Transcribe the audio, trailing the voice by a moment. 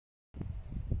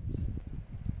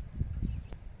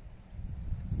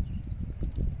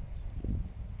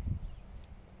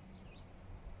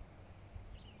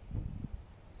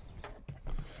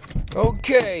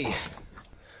Okay,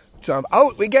 jump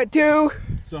out, we get to.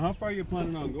 So how far are you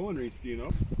planning on going, Reese, do you know?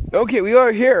 Okay, we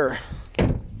are here.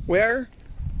 Where?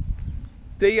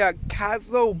 The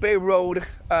Kaslo Bay Road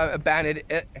abandoned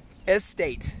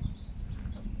estate.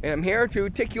 And I'm here to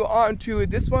take you on to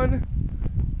this one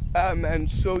and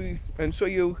show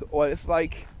you what it's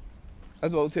like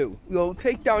as well too. We'll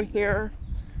take down here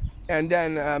and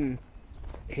then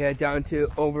head down to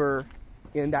over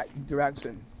in that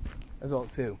direction as well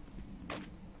too.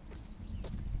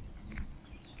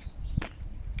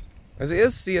 As it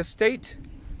is, the estate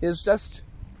is just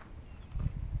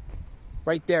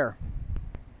right there.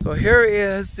 So here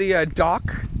is the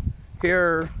dock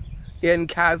here in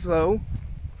Kaslo,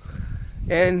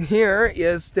 and here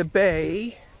is the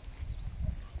bay,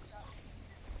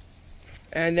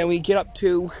 and then we get up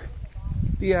to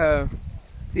the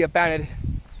abandoned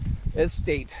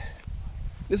estate.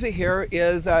 This here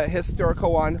is a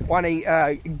historical one. Want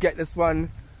to get this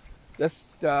one just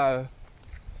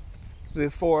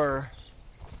before,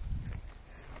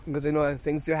 because I know that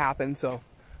things do happen. So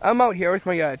I'm out here with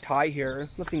my tie here,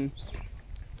 looking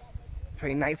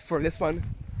very nice for this one.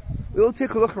 We'll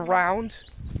take a look around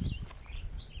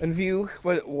and view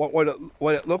what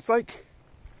it looks like.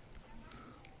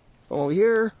 Over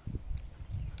here,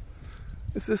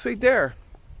 this is right there.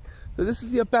 So this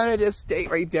is the abandoned estate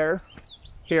right there,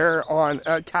 here on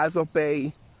Kaslo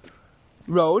Bay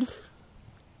Road.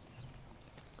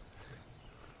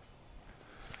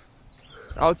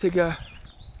 I'll take a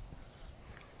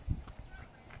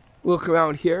look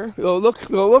around here. We'll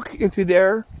look into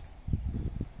there.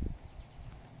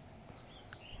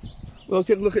 We'll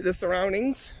take a look at the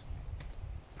surroundings.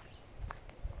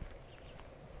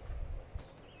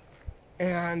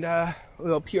 And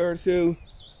we'll peer through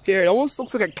here. It almost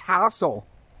looks like a castle.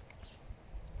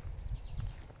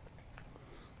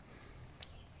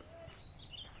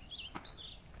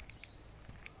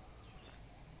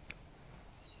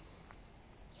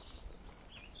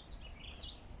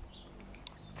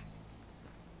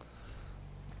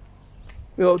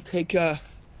 We'll take a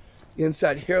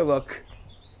inside here look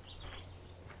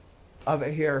of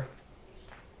it here.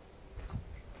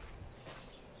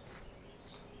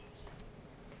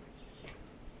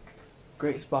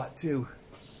 Great spot too.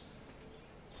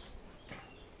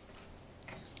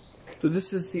 So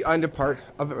this is the under part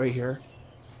of it right here,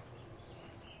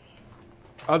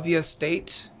 of the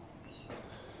estate.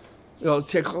 We'll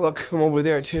take a look from over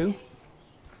there too.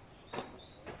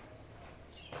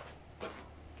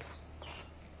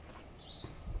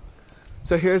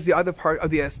 So here's the other part of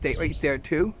the estate right there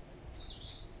too.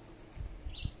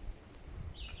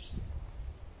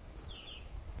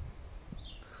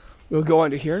 We'll go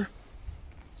under here.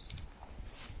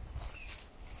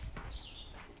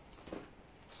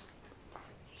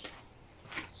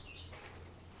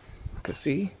 You can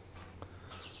see.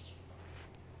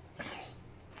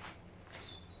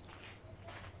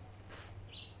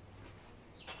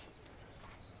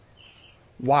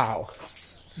 Wow.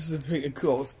 This is a pretty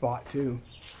cool spot too.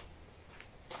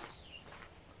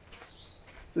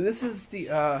 So this is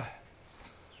the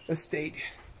estate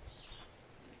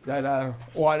that I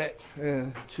wanted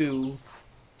to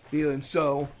be and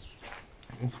show.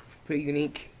 It's pretty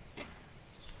unique.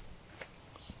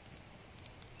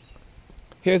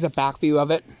 Here's a back view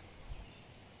of it.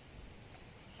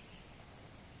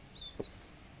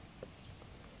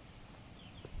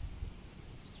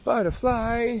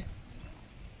 Butterfly.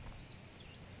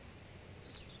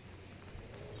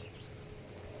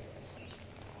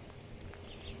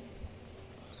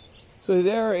 So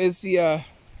there is the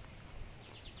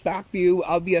back view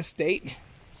of the estate.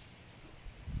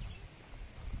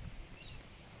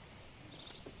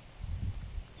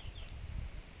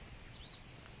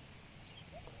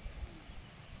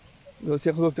 We'll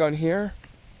take a look down here.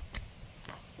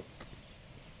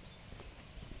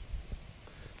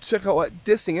 Check out what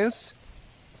this thing is.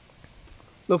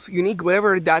 Looks unique,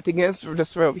 whatever that thing is,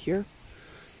 just right over here.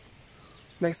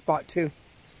 Nice spot too.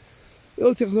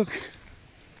 We'll take a look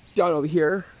down over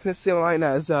here. The same line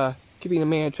as keeping the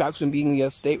main attraction being the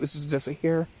estate, which is just right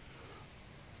here.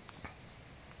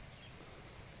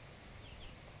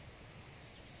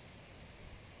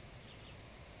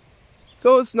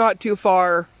 So it's not too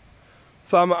far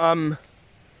from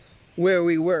where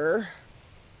we were.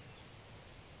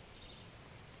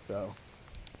 So,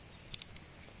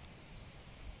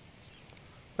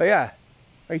 but yeah,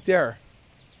 right there.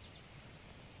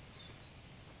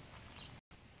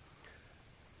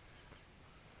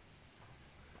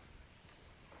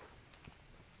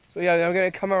 So yeah, I'm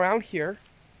gonna come around here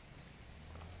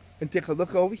and take a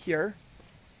look over here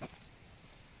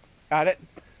at it.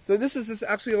 So this is just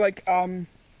actually like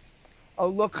a a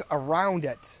look around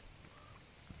it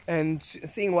and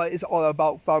seeing what it's all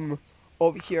about from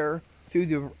over here through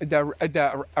the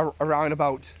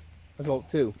roundabout as well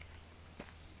too.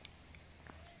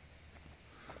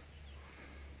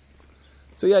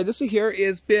 So yeah, this here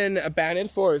has been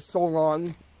abandoned for so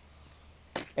long,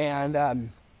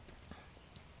 and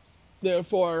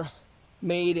therefore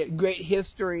made great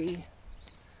history.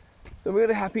 So I'm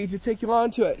really happy to take you on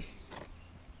to it.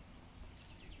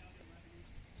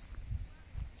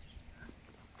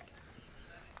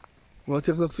 We'll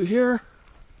take a look through here.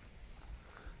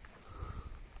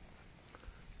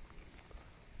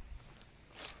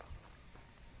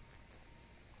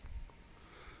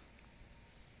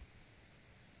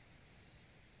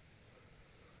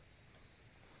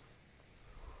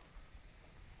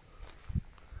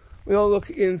 We'll look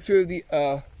in through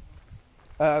the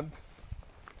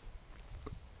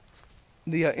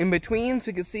in-between so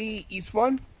you can see each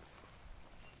one.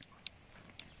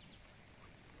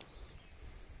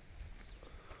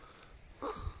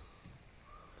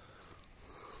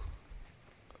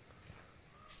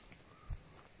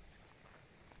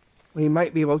 We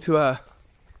might be able to,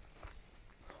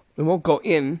 we won't go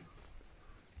in,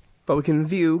 but we can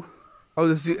view. I'll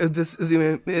just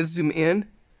zoom in.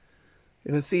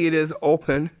 You can see it is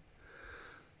open,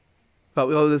 but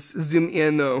we'll just zoom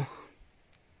in though,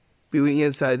 viewing the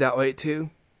inside that way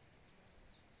too.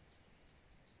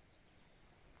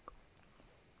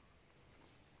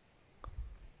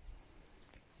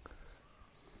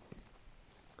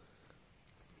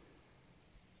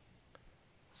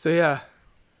 So yeah,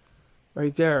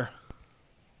 right there.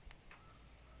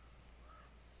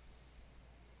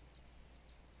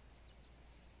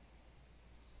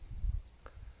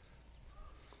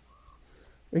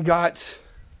 We got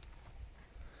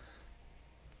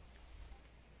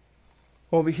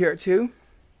over here too.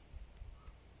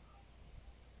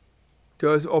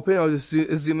 Doors open. I'll just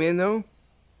zoom in though.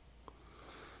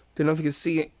 Don't know if you can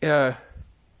see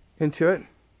into it.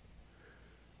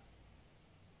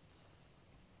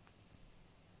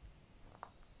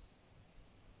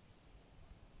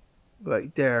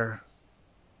 Right there.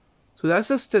 So that's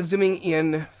just zooming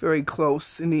in very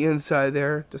close in the inside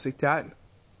there, just like that.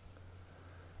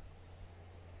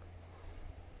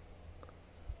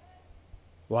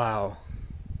 Wow.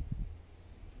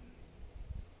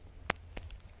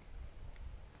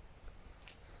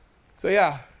 So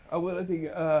yeah, I would like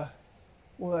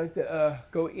to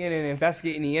go in and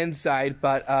investigate in the inside,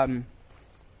 but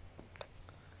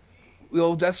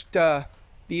we'll just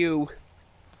view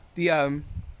the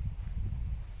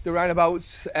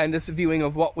roundabouts and this viewing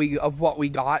of what we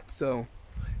got. So,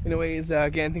 anyways,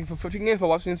 again, thank you for tuning in, for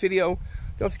watching this video.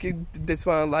 Don't forget to give this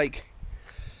one a like.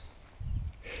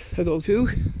 As well too.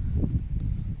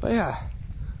 But yeah,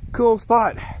 cool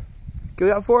spot. Give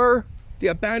it up for the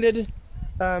abandoned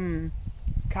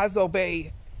Kaslo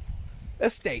Bay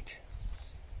estate.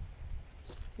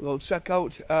 We'll check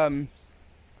out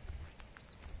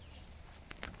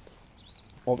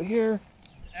over here.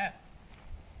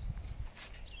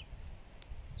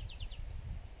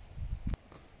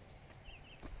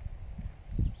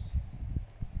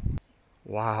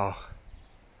 Wow.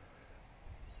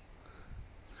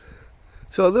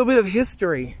 So a little bit of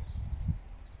history.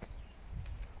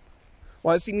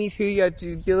 Want to see me through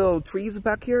the little trees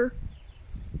back here?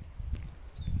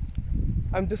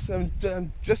 I'm just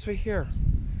right here.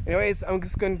 Anyways, I'm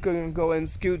just gonna go and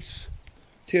scooch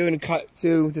to and cut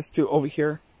to just to over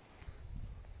here.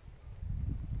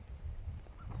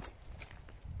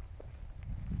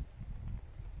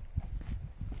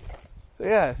 So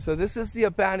yeah, so this is the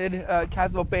abandoned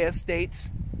Kaslo Bay estate.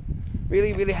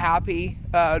 Really happy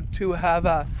to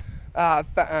have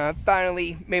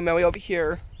finally made my way over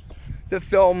here to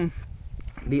film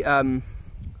the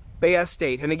Bay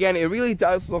Estate. And again, it really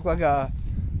does look like a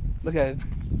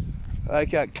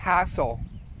castle,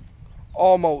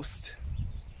 almost.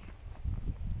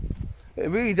 It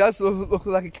really does look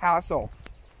like a castle.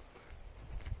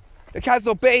 The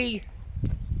Kaslo Bay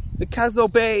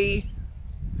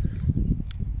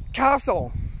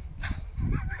Castle.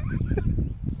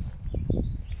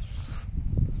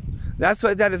 That's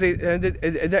what that is.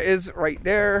 That is right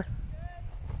there.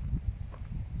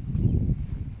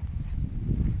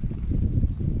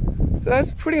 So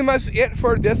that's pretty much it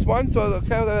for this one. So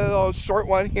kind of a little short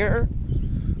one here.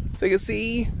 So you can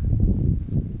see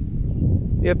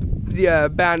the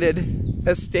abandoned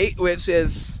estate, which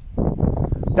is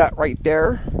that right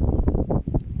there.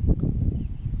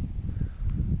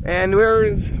 And where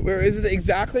is it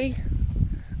exactly?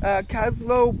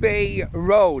 Kaslo Bay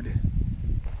Road.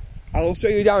 I'll show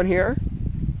you down here.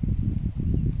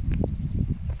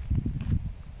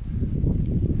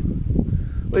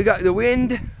 We got the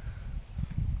wind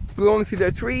blowing through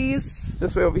the trees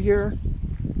this way over here.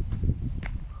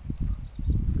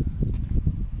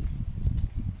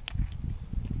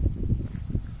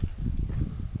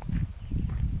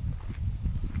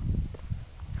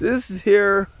 This is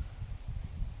here.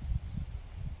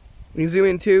 We zoom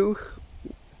into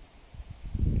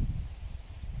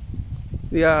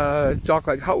the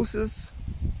dock-like houses,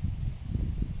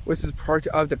 which is part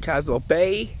of the Kaslo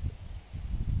Bay.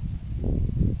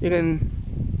 You can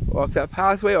walk that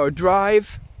pathway or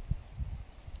drive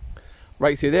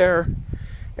right through there,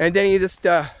 and then you just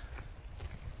go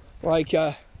from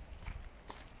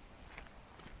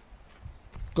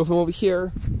over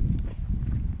here,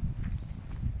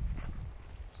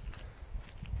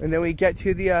 and then we get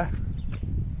to the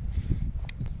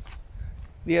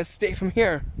estate from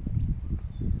here.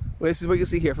 Well, this is what you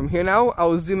see here. From here now,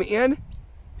 I'll zoom in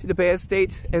to the Bay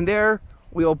Estate, and there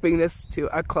we'll bring this to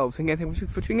a close. And again, thank you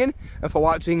for tuning in and for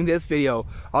watching this video.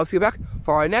 I'll see you back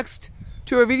for our next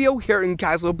tour video here in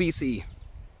Kaslo, BC.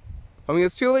 From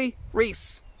yours truly,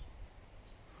 Reese.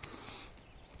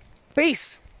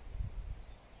 Peace.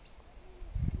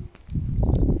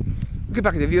 Get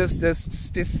back to the view. This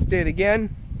did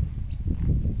again.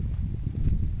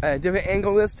 At a different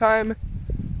angle this time.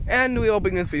 And we'll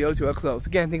bring this video to a close.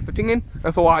 Again, thank you for tuning in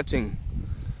and for watching.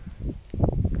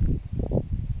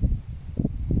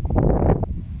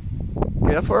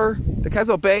 Here for the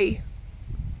Kaslo Bay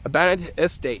Abandoned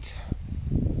Estate.